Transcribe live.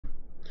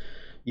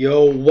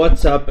Yo,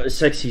 what's up,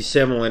 Sexy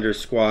Salamander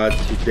Squad?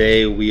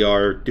 Today we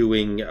are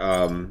doing,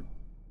 Tank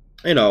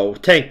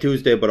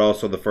Tuesday, but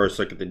also the first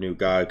look at the new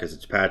god because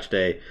it's patch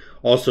day.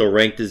 Also,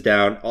 Ranked is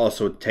down.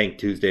 Also, Tank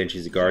Tuesday, and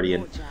she's a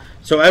Guardian.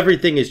 So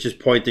everything is just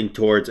pointing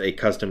towards a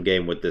custom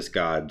game with this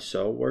god.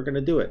 So we're gonna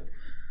do it.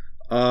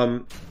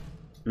 Now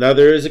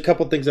there is a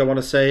couple things I want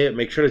to say.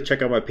 Make sure to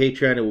check out my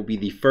Patreon. It will be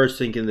the first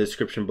link in the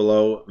description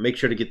below. Make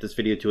sure to get this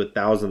video to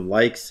 1,000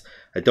 likes.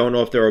 I don't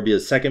know if there will be a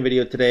second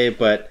video today,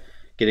 but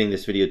getting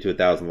this video to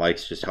 1,000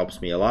 likes just helps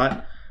me a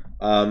lot.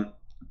 Now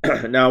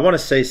I want to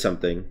say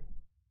something.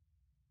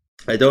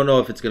 I don't know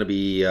if it's going to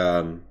be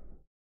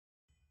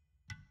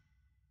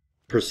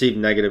perceived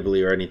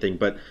negatively or anything,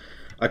 but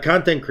a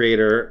content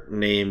creator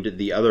named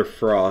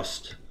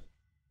TheOtherFrost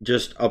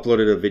just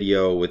uploaded a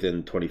video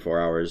within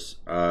 24 hours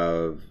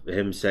of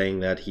him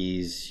saying that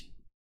he's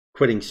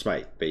quitting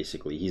Smite,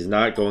 basically. He's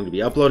not going to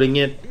be uploading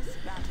it.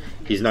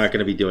 He's not going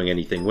to be doing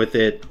anything with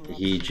it.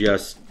 He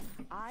just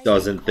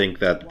doesn't think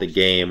that the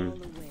game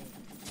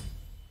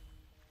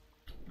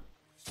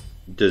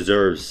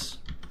deserves,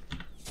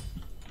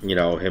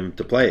 him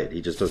to play it. He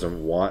just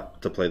doesn't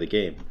want to play the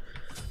game.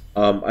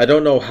 I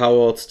don't know how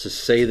else to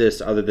say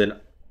this other than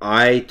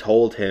I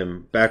told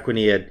him back when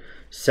he had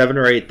 7,000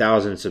 or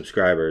 8,000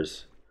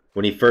 subscribers,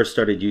 when he first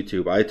started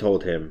YouTube, I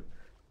told him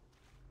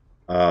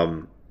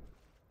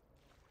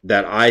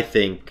that I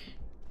think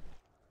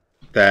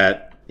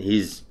that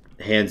he's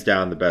hands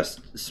down the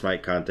best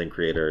Smite content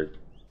creator,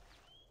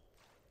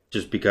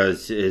 just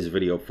because his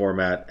video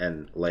format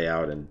and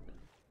layout and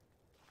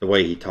the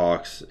way he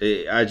talks.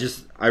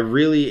 I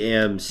really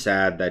am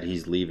sad that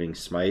he's leaving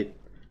Smite.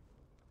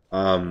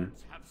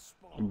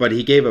 But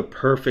he gave a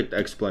perfect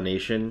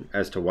explanation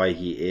as to why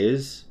he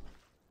is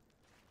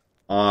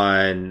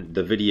on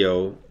the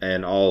video,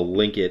 and I'll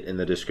link it in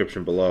the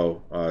description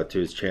below to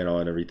his channel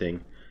and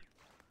everything.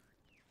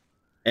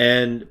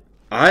 And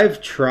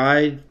I've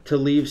tried to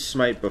leave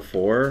Smite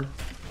before.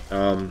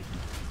 It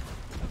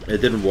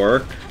didn't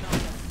work,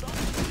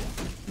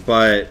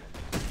 but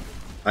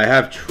I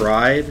have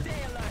tried,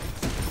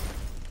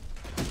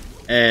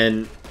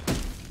 and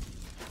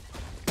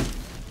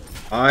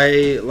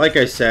like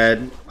I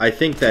said, I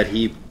think that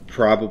he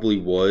probably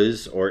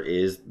was or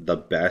is the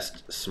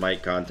best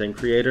Smite content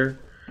creator.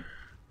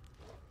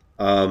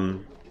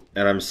 And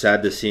I'm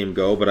sad to see him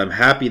go, but I'm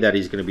happy that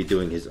he's going to be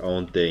doing his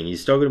own thing.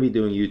 He's still going to be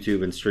doing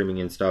YouTube and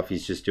streaming and stuff.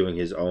 He's just doing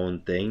his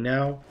own thing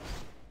now.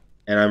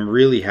 And I'm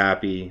really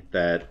happy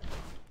that,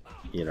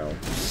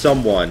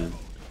 someone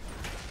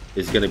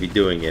is going to be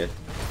doing it.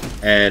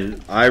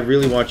 And I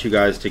really want you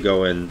guys to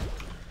go in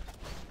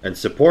and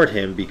support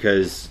him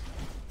because,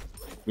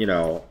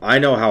 I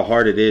know how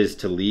hard it is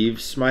to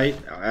leave Smite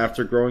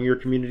after growing your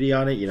community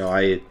on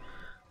it.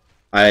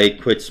 I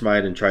quit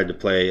Smite and tried to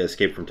play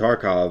Escape from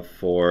Tarkov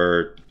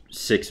for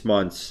 6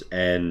 months,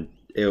 and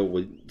it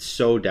was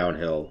so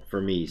downhill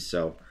for me.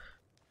 So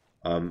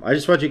I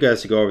just want you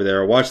guys to go over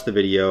there, watch the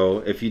video.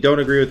 If you don't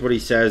agree with what he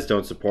says,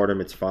 don't support him.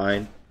 It's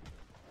fine.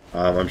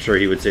 I'm sure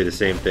he would say the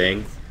same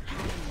thing.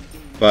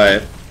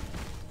 But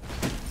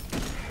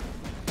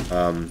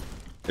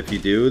if you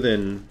do,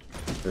 then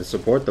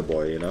support the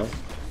boy,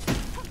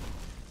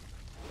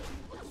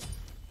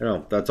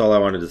 That's all I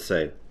wanted to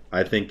say.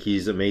 I think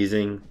he's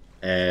amazing,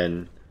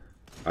 and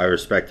I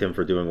respect him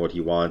for doing what he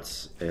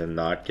wants and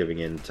not giving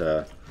in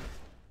to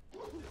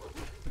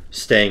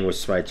staying with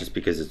Smite just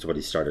because it's what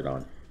he started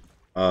on.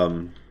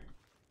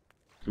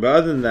 But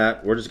other than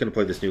that, we're just going to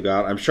play this new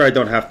god. I'm sure I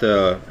don't have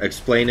to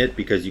explain it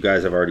because you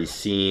guys have already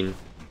seen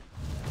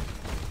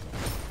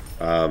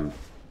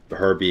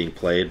her being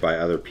played by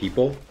other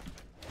people,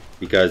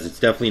 because it's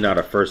definitely not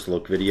a first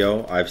look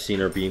video. I've seen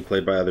her being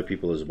played by other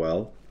people as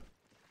well.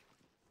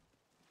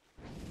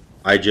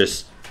 I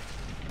just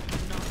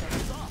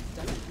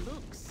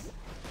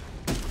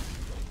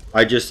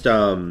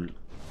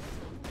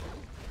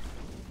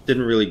didn't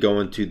really go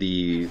into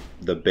the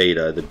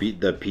beta, the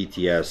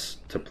PTS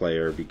to play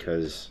her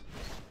because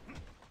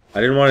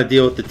I didn't want to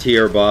deal with the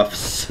tier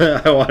buffs.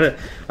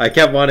 I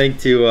kept wanting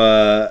to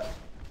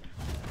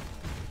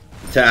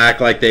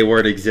act like they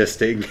weren't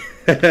existing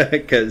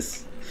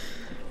because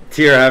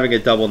tier having a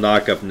double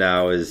knockup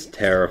now is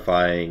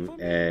terrifying,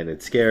 and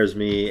it scares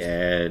me,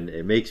 and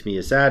it makes me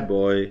a sad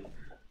boy.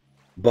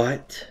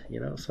 But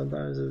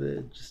sometimes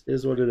it just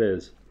is what it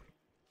is.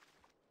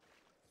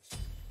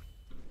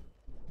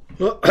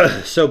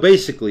 So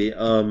basically,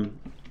 the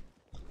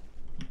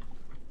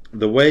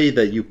way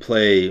that you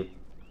play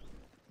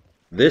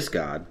this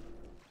god,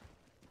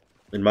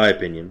 in my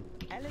opinion,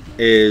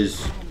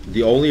 is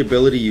the only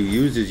ability you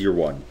use is your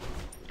one,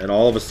 and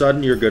all of a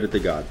sudden you're good at the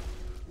god.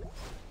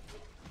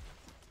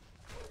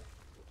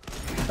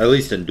 At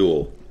least in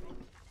Duel.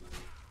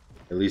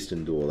 At least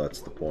in Duel,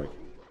 that's the point.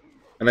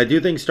 And I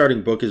do think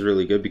starting book is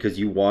really good because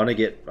you want to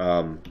get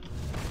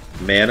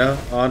mana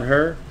on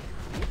her,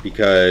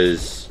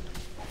 because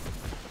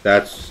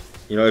that's,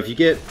 if you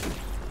get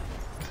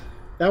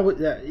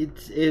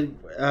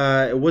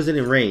it wasn't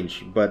in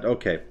range, but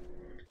okay.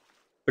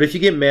 But if you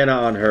get mana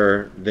on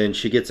her, then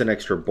she gets an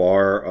extra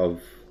bar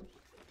of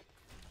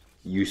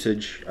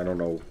usage. I don't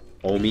know.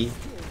 Omi,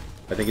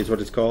 I think is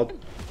what it's called.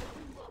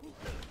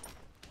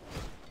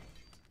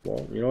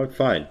 Well, you know what?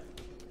 Fine.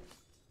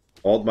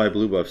 Alt my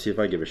blue buff. See if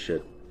I give a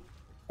shit.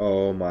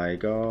 Oh my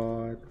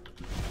god.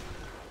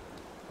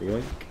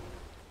 Yoink.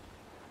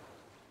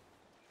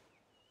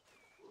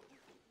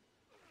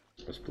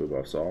 This blue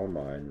buff's all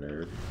mine,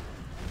 nerd.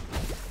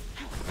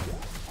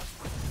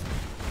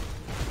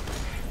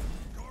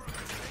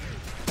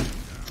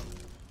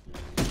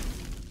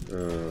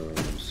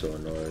 I'm so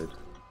annoyed.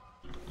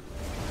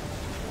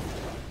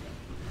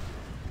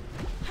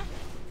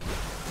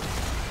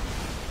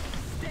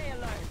 Stay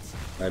alert.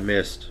 I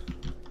missed.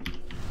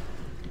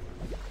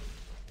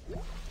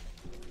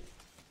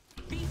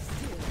 Be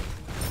still.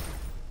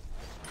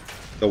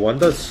 The one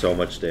does so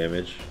much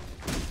damage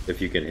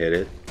if you can hit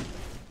it.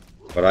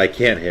 But I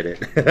can't hit it.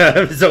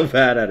 I'm so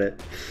bad at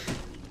it.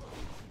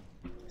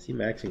 Is he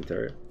maxing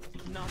turret?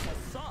 Not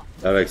as soft.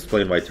 That would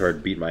explain why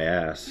turret beat my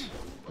ass.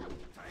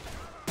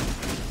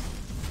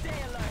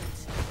 Stay alert.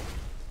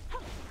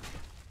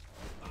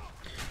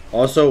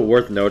 Also,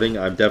 worth noting,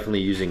 I'm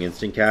definitely using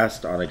instant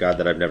cast on a god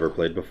that I've never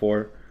played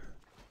before.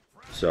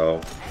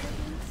 So,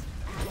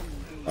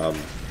 that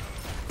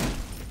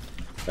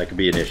could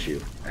be an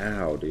issue.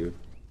 Ow, dude.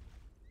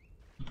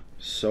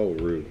 So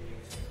rude.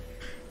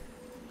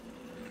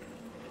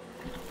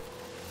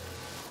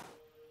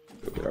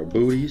 Look at our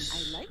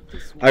booties.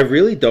 I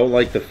really don't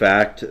like the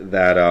fact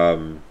that,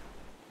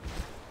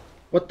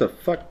 what the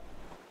fuck?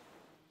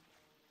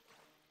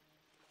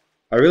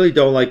 I really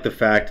don't like the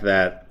fact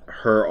that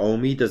her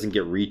Omi doesn't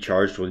get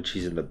recharged when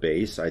she's in the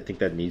base. I think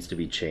that needs to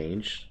be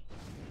changed.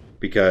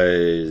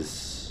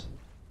 Because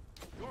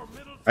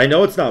I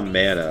know it's not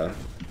mana.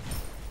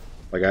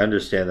 Like, I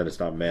understand that it's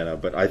not mana,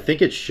 but I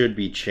think it should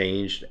be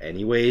changed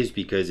anyways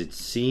because it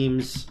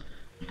seems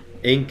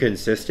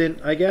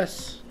inconsistent, I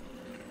guess.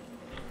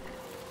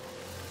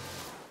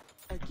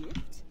 A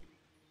gift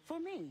for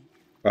me.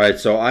 Alright,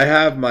 so I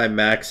have my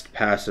maxed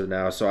passive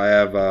now. So I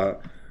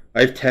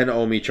have 10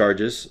 Omi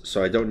charges,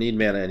 so I don't need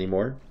mana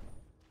anymore.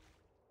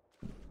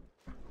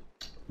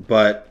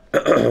 But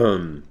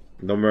the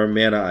more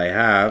mana I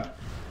have,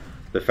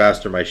 the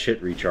faster my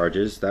shit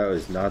recharges. That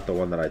was not the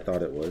one that I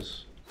thought it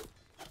was.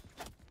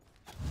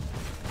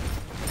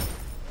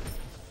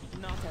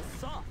 Not as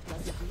soft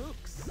as it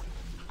looks.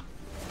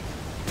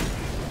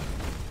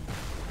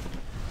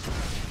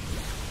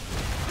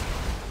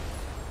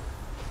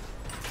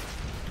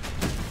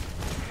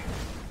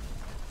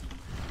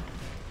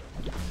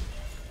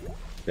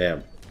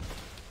 Damn.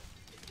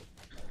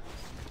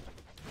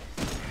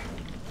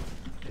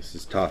 This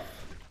is tough.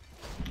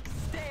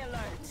 Stay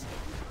alert.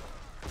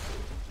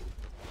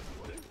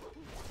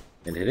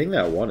 And hitting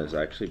that one is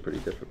actually pretty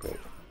difficult.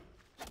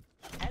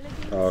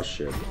 Elegant Oh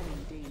shit.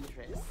 and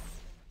dangerous.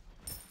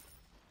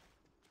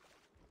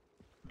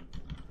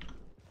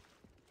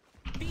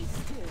 Be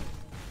still.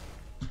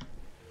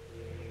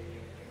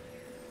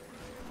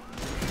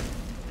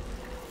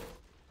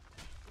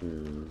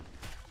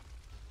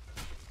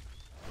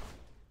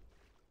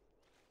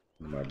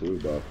 My blue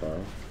buff, huh?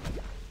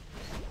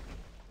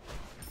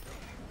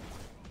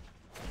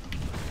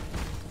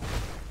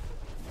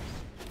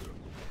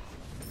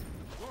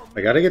 I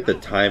gotta get the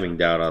timing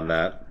down on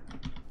that.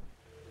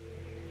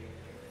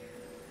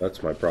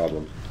 That's my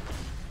problem.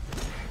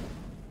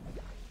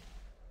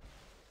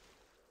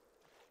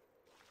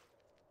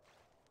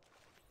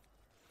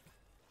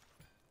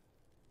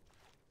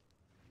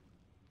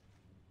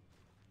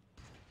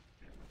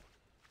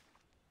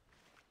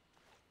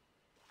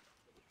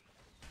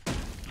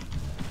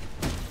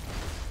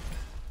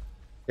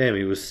 Damn,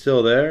 he was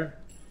still there?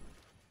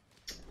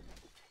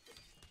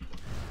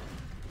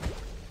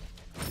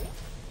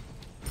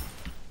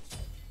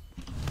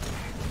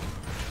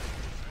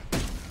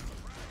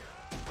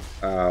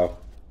 Ow.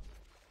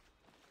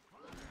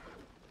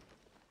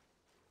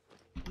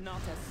 Not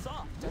as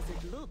soft as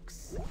it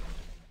looks.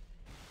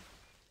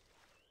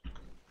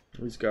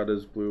 He's got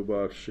his blue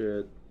buff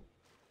shit.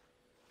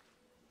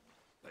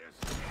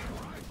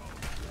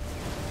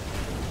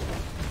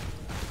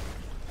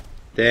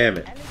 Damn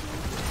it. Elegant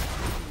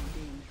and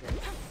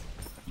dangerous.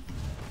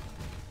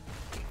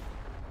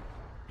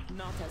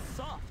 Not as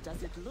soft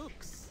as it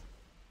looks.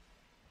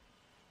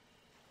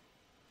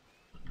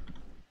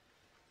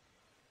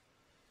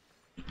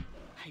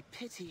 I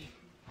pity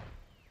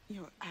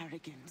your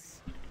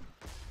arrogance.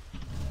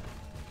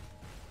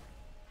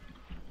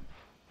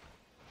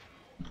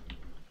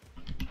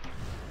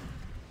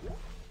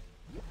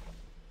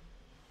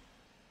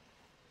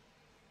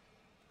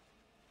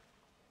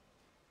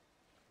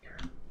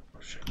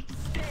 Oh shit.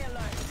 Stay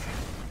alert.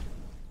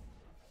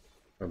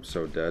 I'm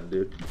so dead,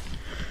 dude.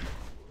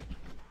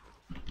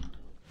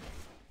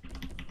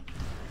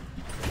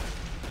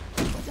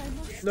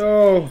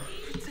 No!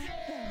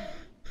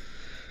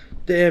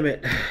 Damn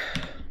it.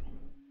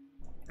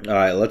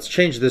 Alright, let's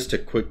change this to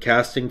quick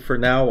casting for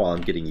now while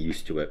I'm getting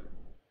used to it.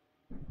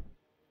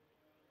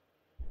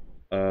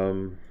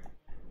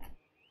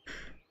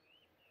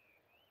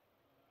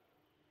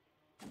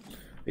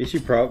 AC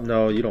prop?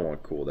 No, you don't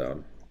want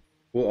cooldown.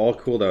 Well, all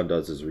cooldown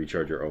does is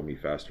recharge your Omi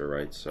faster,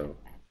 right? So,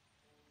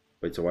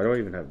 wait, so why do I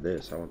even have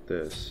this? I want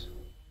this.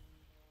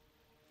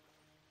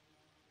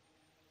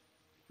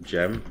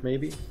 Gem,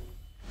 maybe?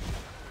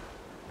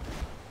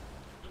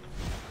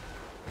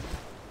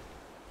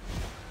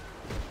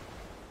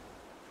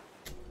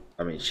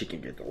 I mean, she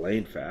can get the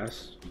lane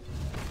fast.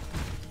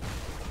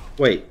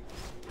 Wait.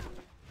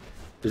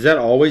 Is that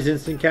always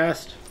instant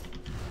cast?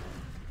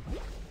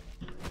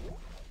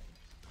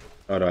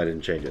 Oh no, I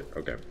didn't change it.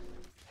 Okay.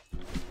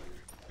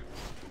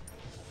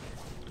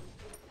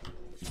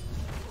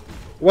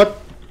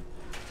 What?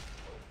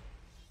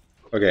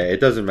 Okay, it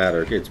doesn't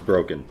matter. It's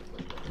broken.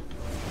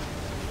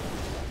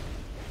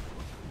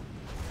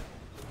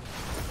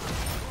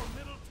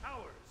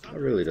 That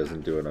really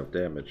doesn't do enough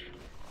damage.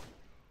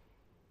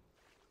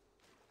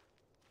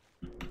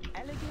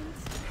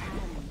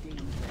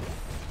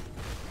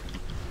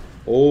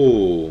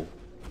 Oh.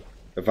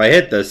 If I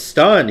hit the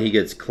stun, he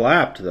gets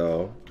clapped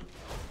though.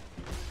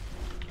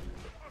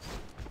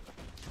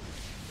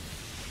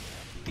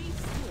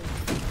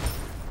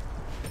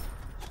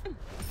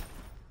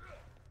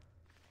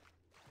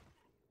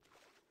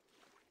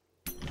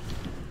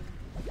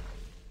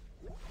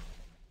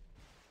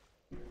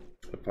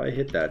 If I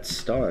hit that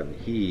stun,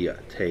 he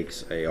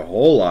takes a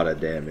whole lot of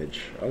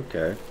damage.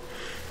 Okay.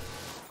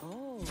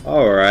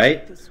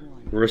 Alright.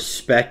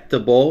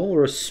 Respectable.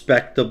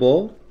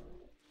 Respectable.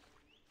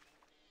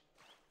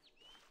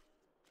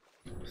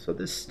 So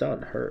this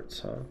stun hurts,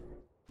 huh?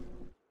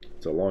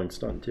 It's a long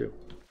stun, too.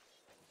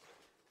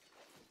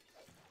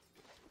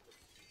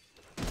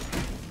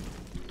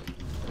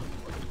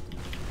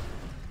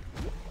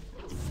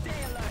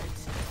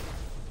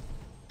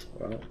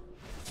 Well.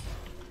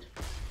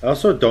 I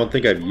also don't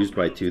think I've used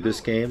my 2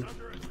 this game.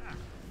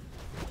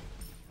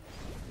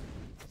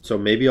 So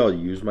maybe I'll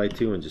use my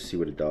 2 and just see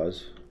what it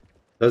does.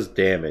 It does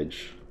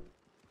damage.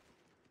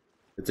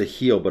 It's a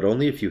heal, but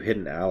only if you hit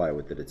an ally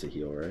with it, it's a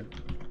heal, right?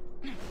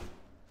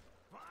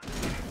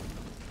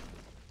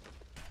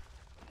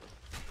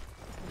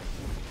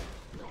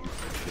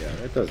 Yeah,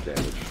 it does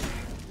damage.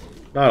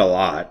 Not a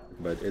lot,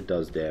 but it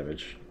does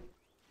damage.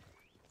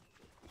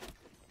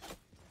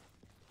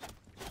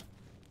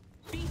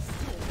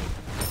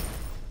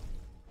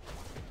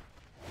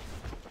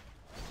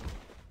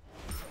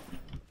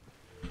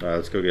 Alright,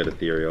 let's go get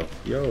Ethereal.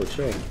 Yo,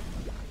 chill.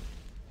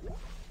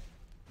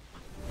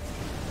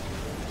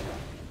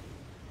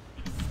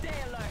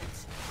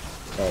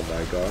 Oh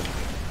my god.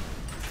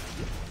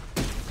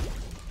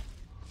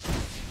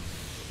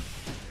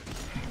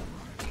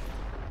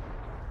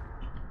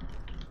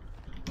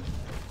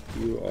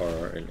 You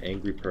are an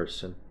angry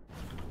person.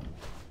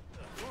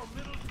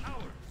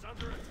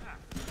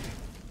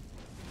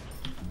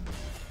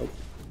 Oh.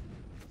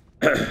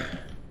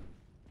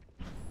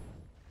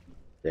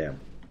 Damn.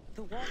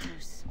 The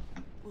waters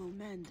will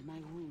mend my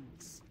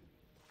wounds.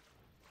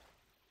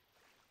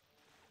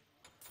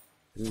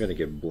 I'm gonna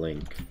get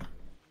Blink.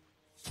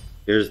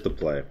 Here's the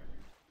play.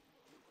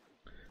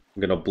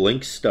 I'm gonna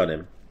Blink stun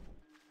him.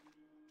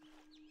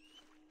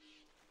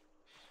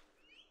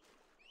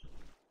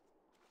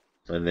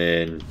 And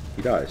then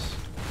he dies.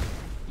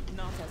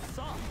 Not as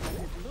soft as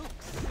it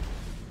looks.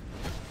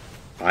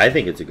 I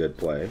think it's a good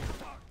play.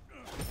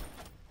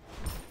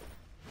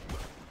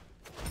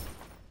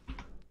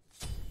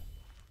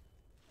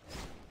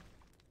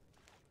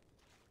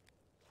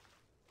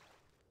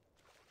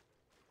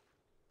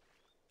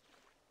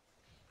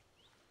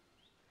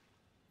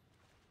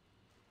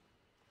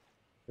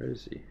 Where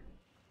is he?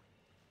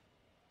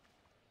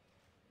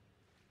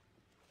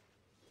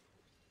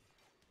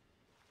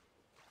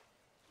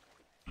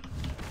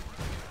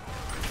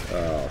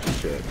 Oh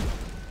shit.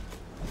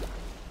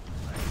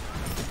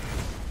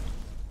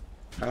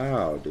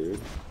 Ow, dude.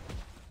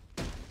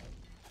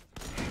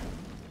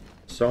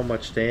 So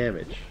much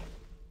damage.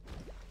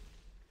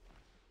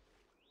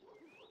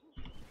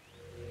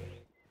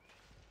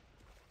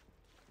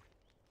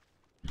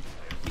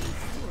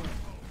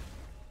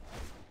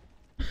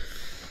 I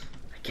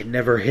can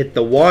never hit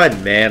the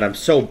one, man. I'm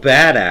so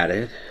bad at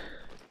it.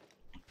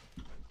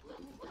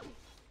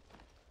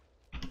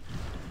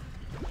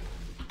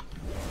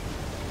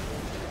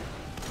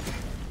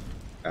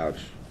 Ouch.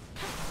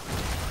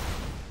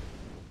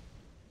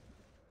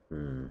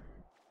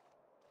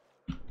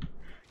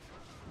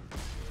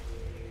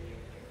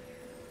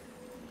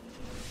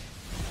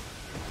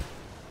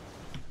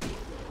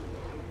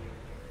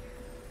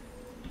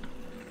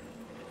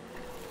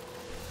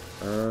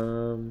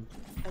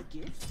 A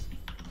gift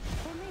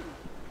for me.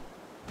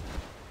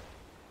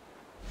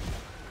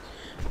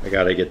 I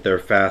gotta get there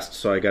fast,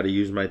 so I gotta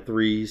use my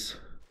 3s.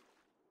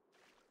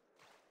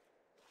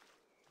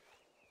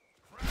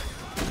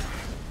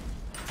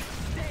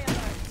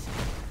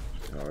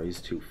 Oh,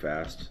 he's too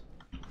fast.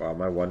 Wow,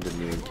 my 1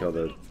 didn't even kill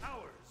the...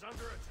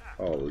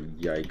 Oh,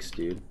 yikes,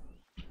 dude.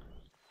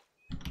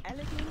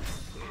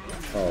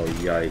 Oh,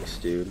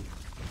 yikes, dude.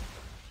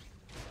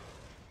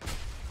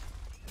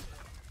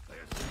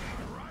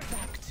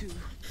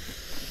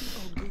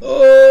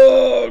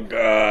 Oh,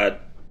 God.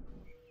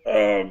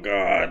 Oh,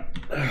 God.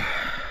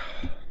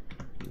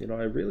 know,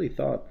 I really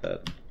thought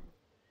that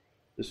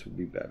this would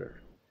be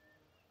better.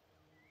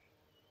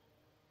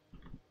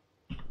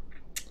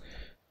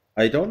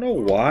 I don't know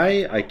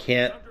why I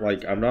can't,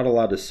 like, I'm not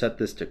allowed to set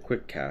this to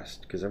quick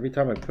cast, because every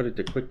time I put it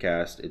to quick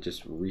cast, it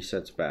just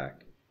resets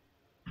back.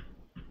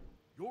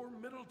 Your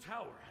middle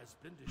tower has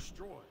been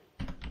destroyed.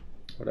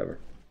 Whatever.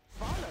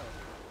 Follow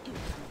if you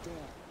dare.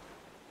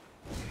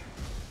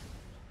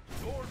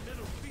 Your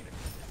middle Phoenix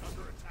is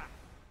under attack.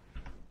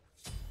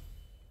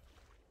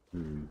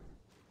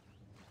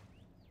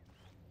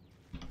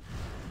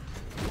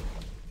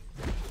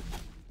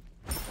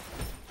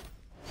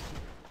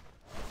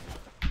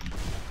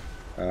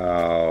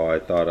 Oh, I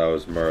thought I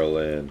was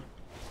Merlin.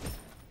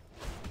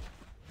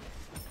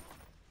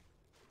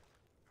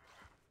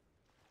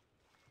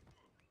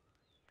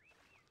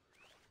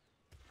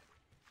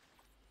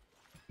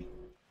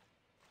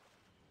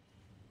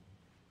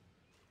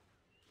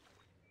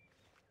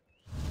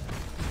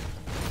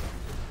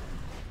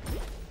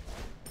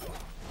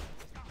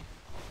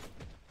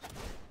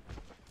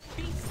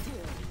 Be still.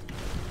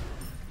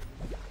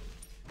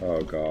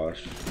 Oh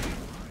gosh.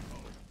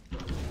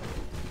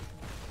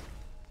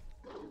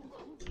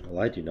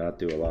 Well, I do not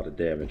do a lot of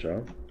damage, huh?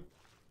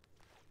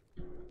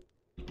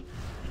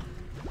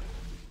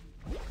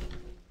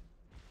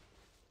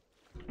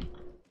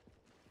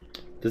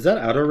 Does that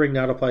outer ring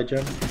not apply,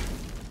 Gem?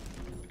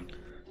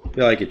 I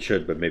feel like it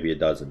should, but maybe it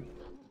doesn't.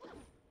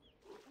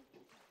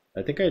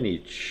 I think I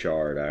need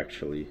shard,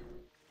 actually.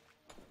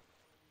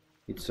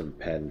 Need some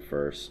pen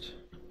first.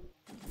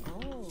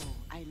 Oh,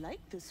 I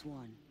like this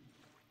one.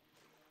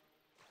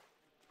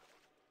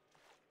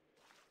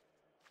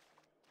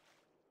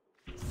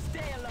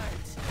 Stay alert.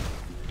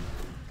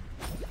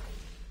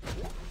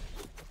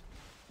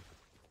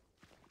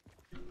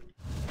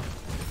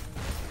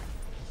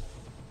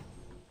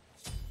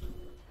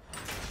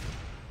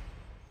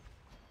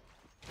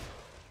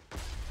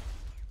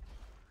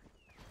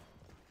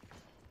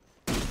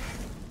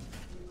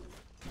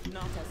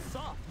 Not as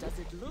soft as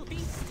it looks. Be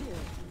still.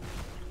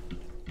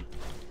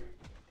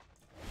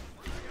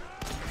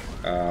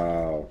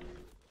 Ow.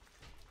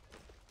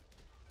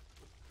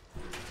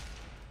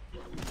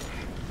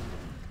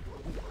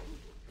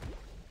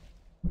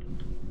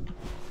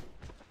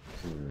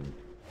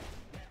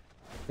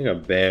 I think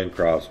a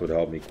Bancroft would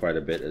help me quite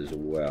a bit as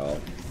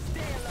well.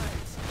 Stay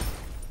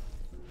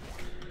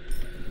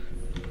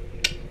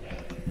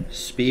alert.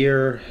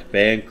 Spear,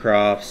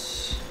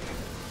 Bancrofts,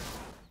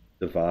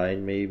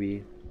 Divine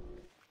maybe.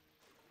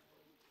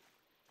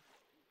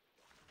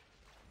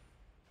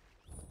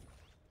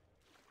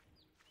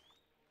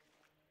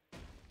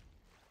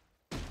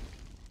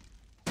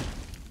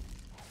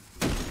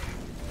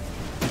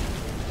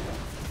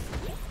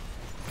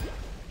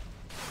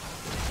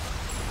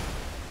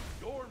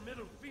 Your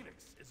middle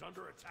Phoenix is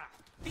under attack.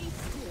 Be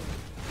still.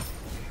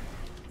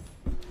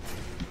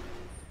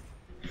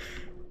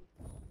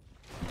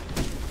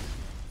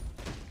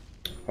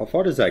 How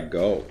far does that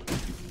go?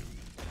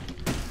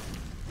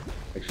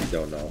 Actually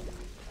don't know.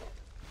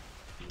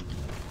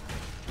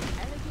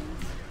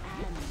 Elegant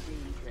and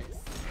dangerous.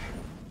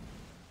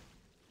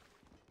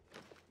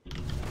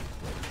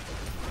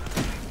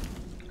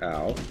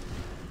 Ow.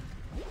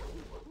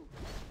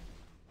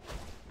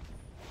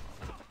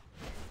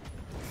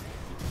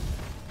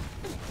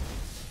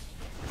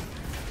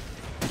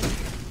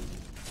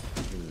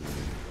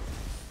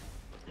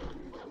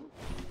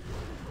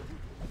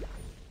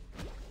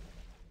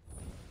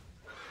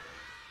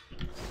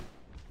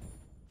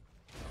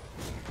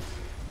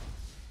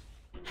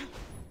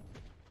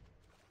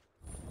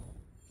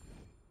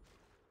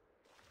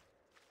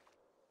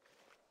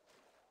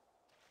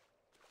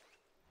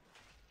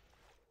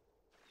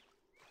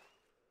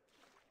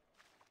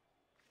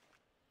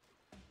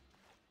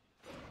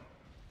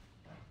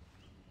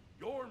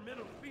 Your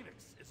middle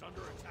Phoenix is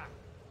under attack.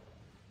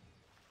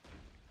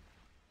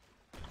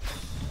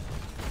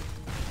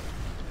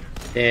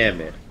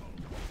 Damn it.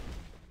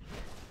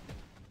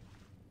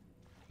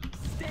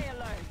 Stay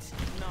alert.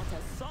 Not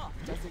as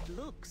soft as it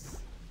looks.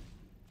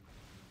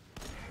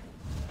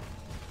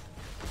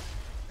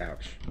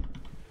 Ouch.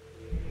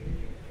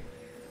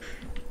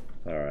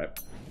 Alright.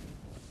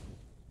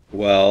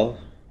 Well,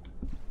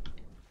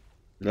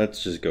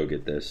 let's just go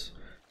get this.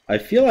 I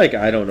feel like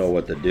I don't know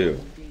what to do.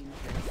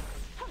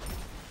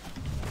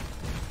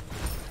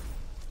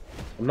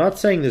 I'm not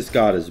saying this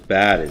god is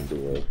bad in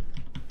Duel.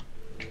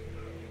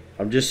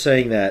 I'm just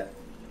saying that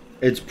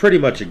it's pretty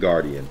much a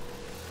guardian.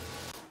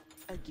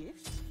 A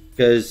gift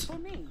Because for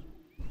me.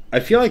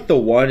 I feel like the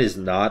one is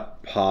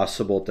not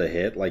possible to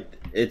hit. Like,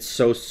 it's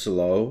so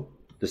slow.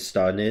 The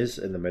stun is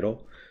in the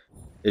middle.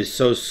 Is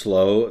so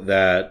slow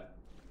that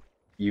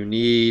you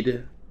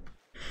need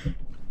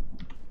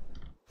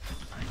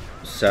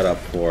setup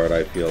for it,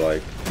 I feel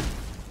like.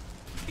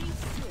 Be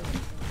still.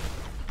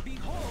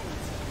 Behold,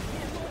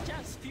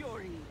 Yemoja's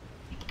fury.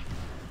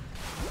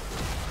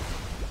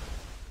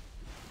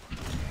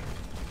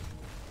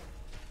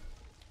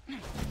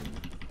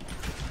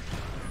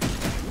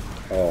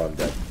 Oh, I'm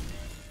dead.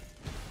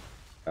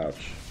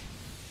 Ouch.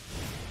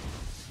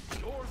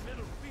 Your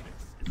middle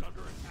Phoenix is under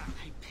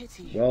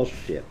pity Well,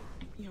 shit.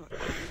 your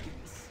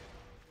arrogance.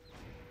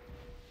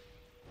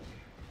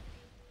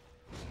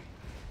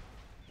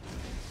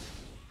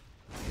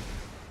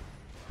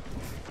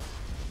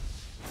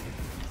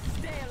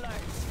 Stay alert.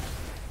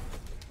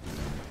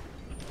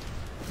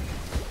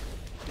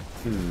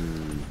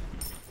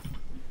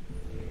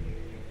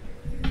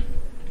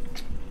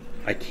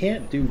 I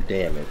can't do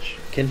damage.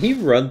 Can he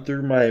run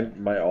through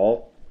my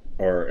ult?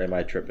 Or am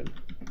I tripping?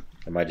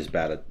 Am I just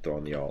bad at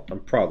throwing the ult? I'm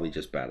probably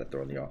just bad at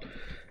throwing the ult.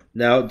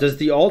 Now, does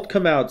the ult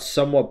come out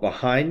somewhat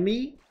behind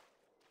me?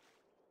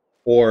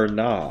 Or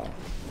nah?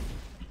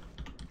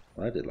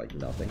 Well, I did like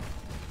nothing.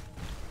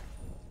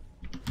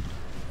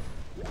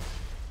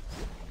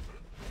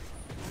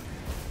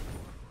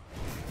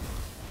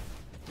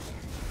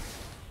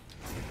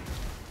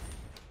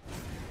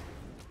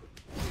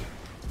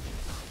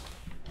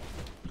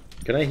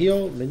 Can I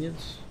heal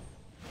minions?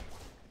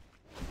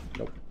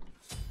 Nope.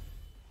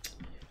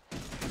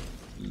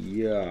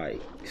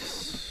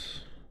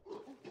 Yikes.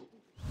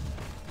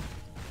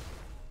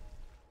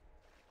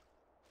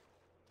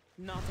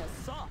 Not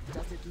as soft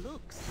as it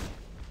looks.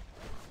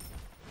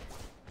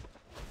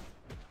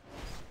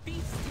 Be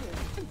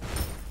still.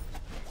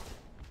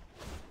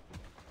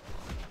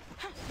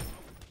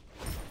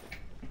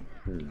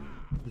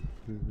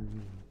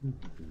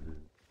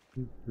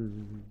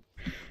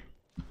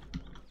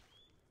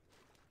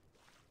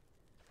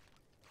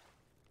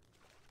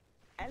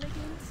 Elegant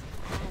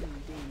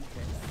and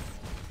dangerous.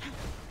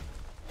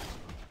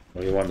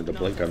 Oh, he wanted to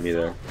blink on me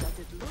there. Soft as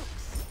it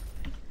looks.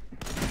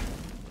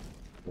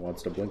 He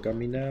wants to blink on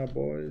me now,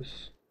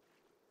 boys.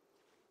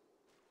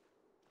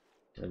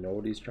 I know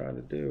what he's trying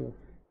to do.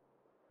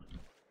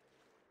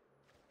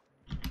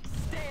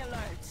 Stay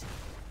alert.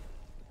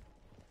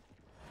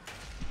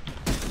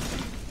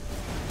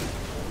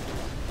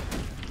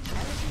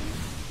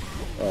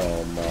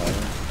 Oh my.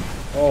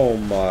 Oh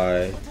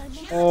my.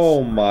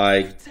 Oh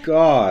my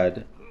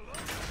god.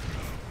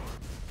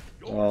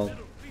 Well,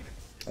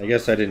 I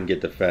guess I didn't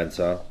get defense,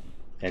 huh?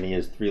 And he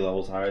is 3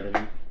 levels higher than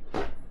me.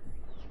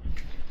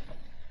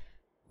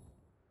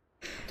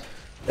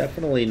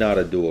 Definitely not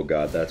a dual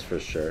god, that's for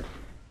sure.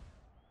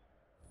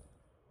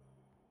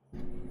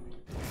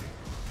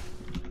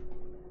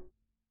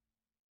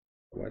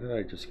 Why did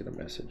I just get a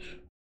message?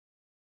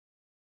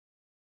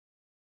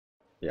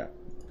 Yeah.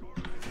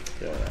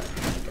 Yeah.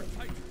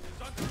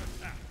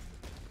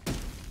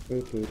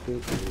 Boop, boop,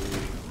 boop,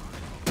 boop.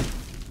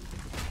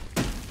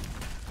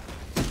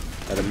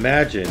 I'd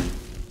imagine,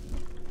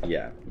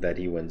 yeah, that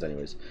he wins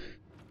anyways.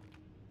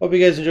 Hope you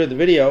guys enjoyed the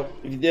video.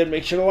 If you did,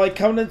 make sure to like,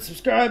 comment, and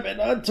subscribe. And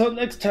until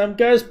next time,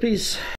 guys, peace.